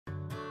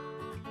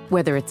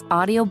Whether it's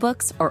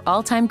audiobooks or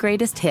all-time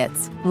greatest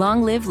hits,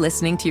 long live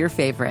listening to your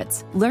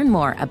favorites. Learn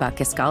more about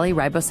Kisqali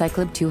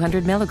Ribociclib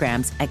 200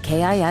 milligrams at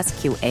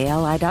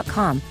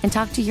KISQALI.com and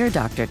talk to your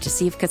doctor to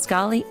see if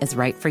Kisqali is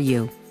right for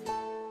you.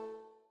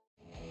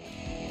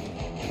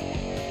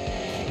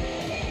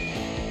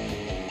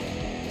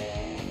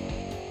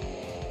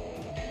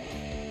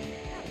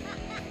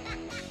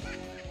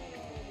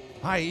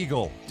 Hi,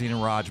 Eagle. Dean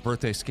and Raj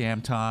birthday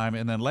scam time.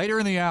 And then later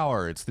in the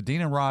hour, it's the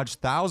Dean and Raj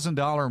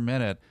 $1,000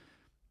 minute.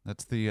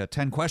 That's the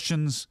 10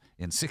 questions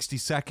in 60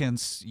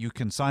 seconds. You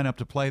can sign up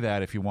to play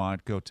that if you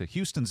want. Go to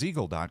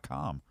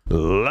Houston'sEagle.com.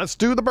 Let's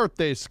do the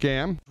birthday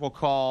scam. We'll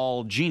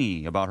call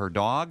Jeannie about her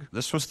dog.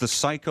 This was the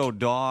psycho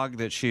dog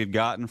that she had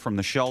gotten from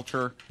the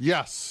shelter.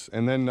 Yes,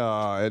 and then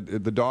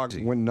the dog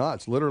went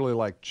nuts. Literally,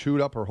 like, chewed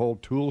up her whole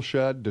tool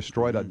shed,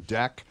 destroyed a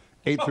deck,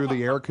 ate through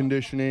the air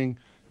conditioning.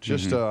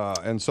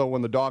 And so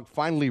when the dog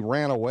finally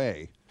ran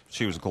away,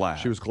 she was glad.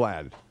 She was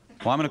glad.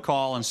 Well, I'm going to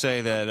call and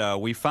say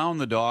that we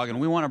found the dog and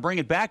we want to bring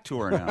it back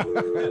to her now.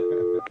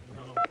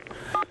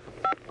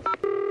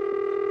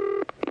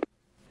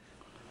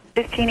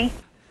 This is Jeannie.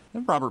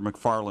 Robert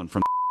McFarland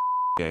from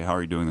Okay, how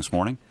are you doing this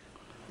morning?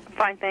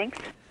 Fine, thanks.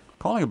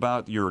 Calling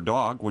about your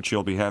dog, which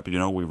you'll be happy to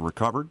know we've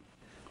recovered.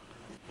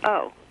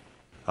 Oh.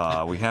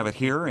 We have it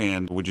here,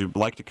 and would you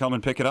like to come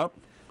and pick it up?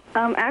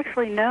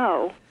 Actually,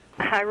 no.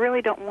 I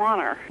really don't want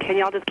her. Can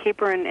y'all just keep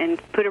her and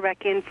put her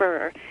back in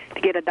to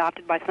get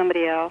adopted by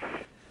somebody else?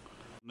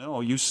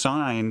 No, you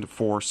signed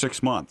for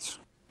 6 months.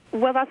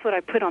 Well, that's what I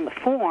put on the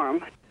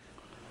form.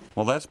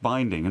 Well, that's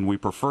binding, and we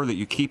prefer that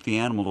you keep the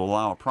animal to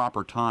allow a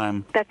proper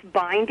time. That's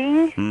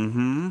binding?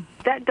 Mm-hmm.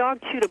 That dog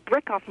chewed a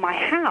brick off my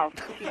house.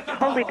 She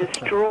totally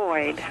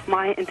destroyed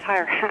my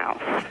entire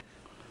house.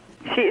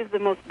 She is the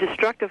most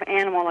destructive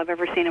animal I've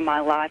ever seen in my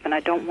life, and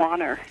I don't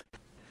want her.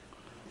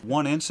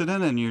 One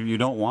incident and you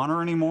don't want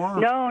her anymore?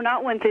 No,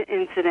 not one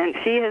incident.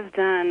 She has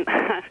done,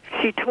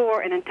 she tore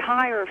an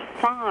entire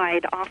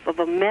side off of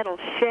a metal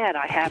shed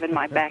I have in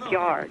my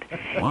backyard.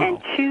 Wow.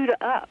 And chewed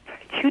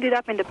it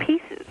up into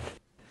pieces.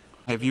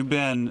 Have you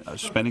been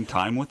spending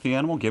time with the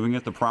animal, giving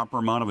it the proper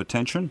amount of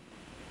attention?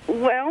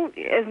 Well,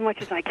 as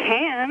much as I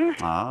can.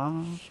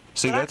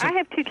 See, but I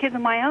have 2 kids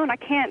of my own. I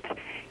can't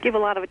give a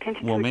lot of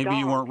attention to a dog. Well, maybe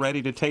you weren't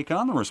ready to take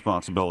on the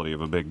responsibility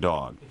of a big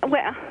dog.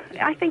 Well,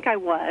 I think I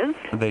was.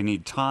 They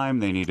need time.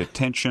 They need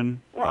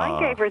attention. Well, I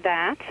gave her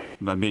that.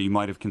 Maybe you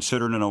might have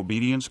considered an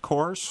obedience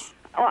course.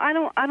 Well, I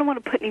don't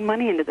want to put any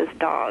money into this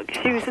dog.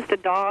 She was just a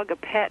dog, a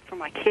pet for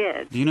my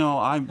kids. You know,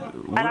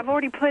 And I've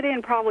already put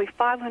in probably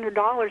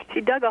 $500.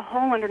 She dug a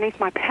hole underneath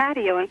my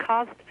patio and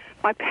caused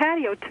my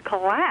patio to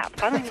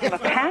collapse. I don't even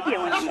have a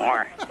patio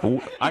anymore.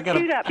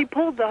 She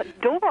pulled the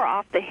door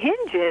off the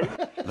hinges.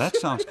 That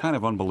sounds kind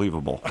of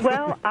unbelievable.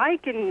 Well, I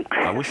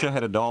wish I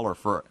had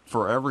 $1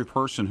 for every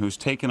person who's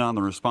taken on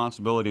the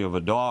responsibility of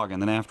a dog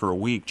and then after a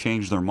week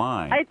changed their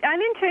mind. I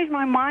didn't change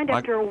my mind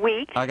after a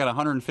week. I got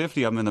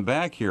 150 of them in the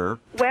back here.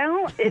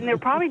 Well, and they're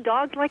probably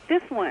dogs like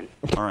this one.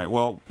 All right,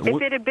 well... If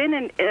it had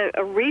been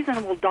a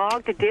reasonable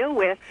dog to deal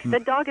with, the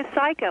dog is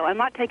psycho. I'm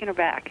not taking her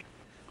back.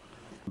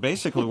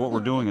 Basically, what we're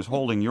doing is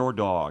holding your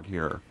dog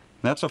here.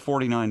 That's a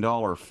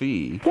 $49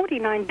 fee.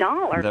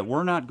 $49? That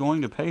we're not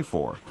going to pay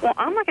for. Well,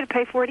 I'm not going to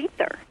pay for it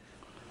either.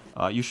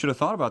 You should have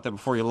thought about that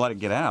before you let it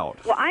get out.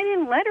 Well, I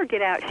didn't let her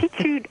get out. She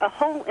chewed a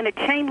hole in a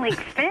chain-link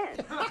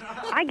fence.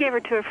 I gave her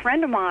to a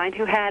friend of mine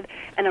who had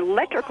an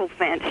electrical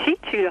fence. She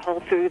chewed a hole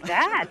through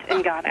that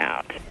and got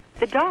out.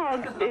 The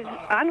dog is,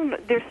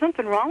 there's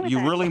something wrong with You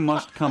that. really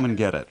must come and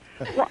get it.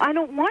 Well, I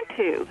don't want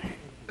to.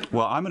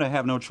 Well, I'm going to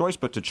have no choice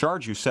but to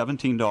charge you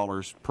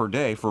 $17 per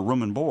day for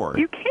room and board.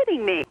 You're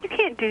kidding me. You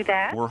can't do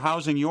that. We're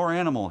housing your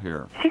animal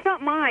here. She's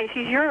not mine.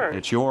 She's yours.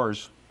 It's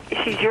yours.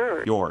 She's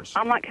yours. Yours.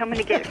 I'm not coming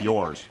to get her.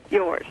 Yours.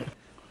 Yours.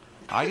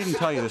 I didn't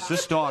tell you this.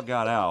 This dog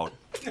got out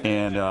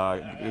and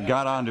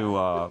got onto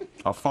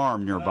a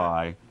farm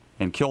nearby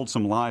and killed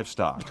some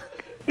livestock.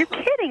 You're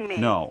kidding me.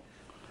 No.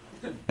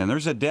 And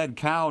there's a dead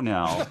cow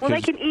now. Well,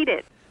 they can eat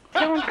it.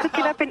 Tell them cook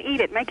it up and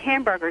eat it. Make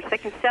hamburgers. They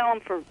can sell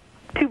them for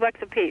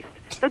 $2 a piece.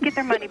 They'll get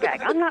their money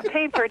back. I'm not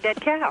paying for a dead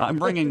cow. I'm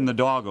bringing the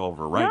dog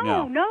over right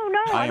now. No.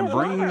 I am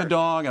bringing the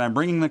dog and I'm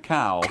bringing the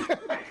cow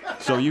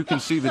so you can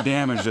see the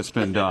damage that's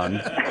been done.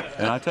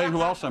 And I tell you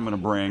who else I'm going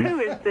to bring. Who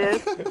is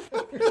this?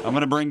 I'm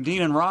going to bring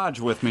Dean and Raj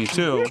with me,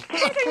 too. You're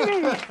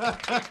kidding me.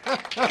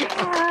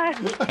 God.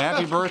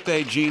 Happy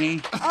birthday,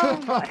 Jeannie.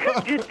 Oh, my.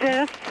 Who did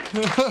this?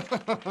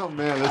 Oh,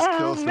 man, this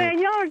kills me. Oh, man,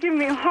 y'all are giving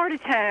me a heart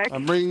attack.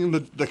 I'm bringing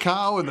the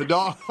cow and the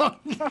dog.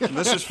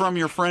 This is from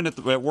your friend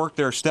at work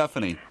there,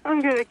 Stephanie.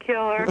 I'm going to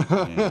kill her.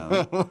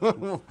 Yeah.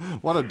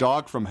 What a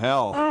dog from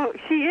hell. Oh,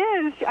 she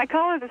is. I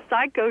call her the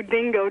psycho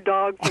dingo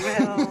dog from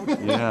hell.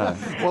 Yeah.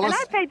 Well, and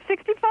I paid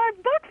 $65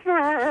 for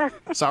her.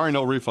 Sorry,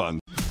 no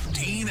refund.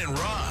 Dean and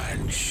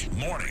Raj,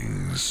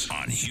 mornings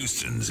on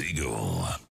Houston's Eagle.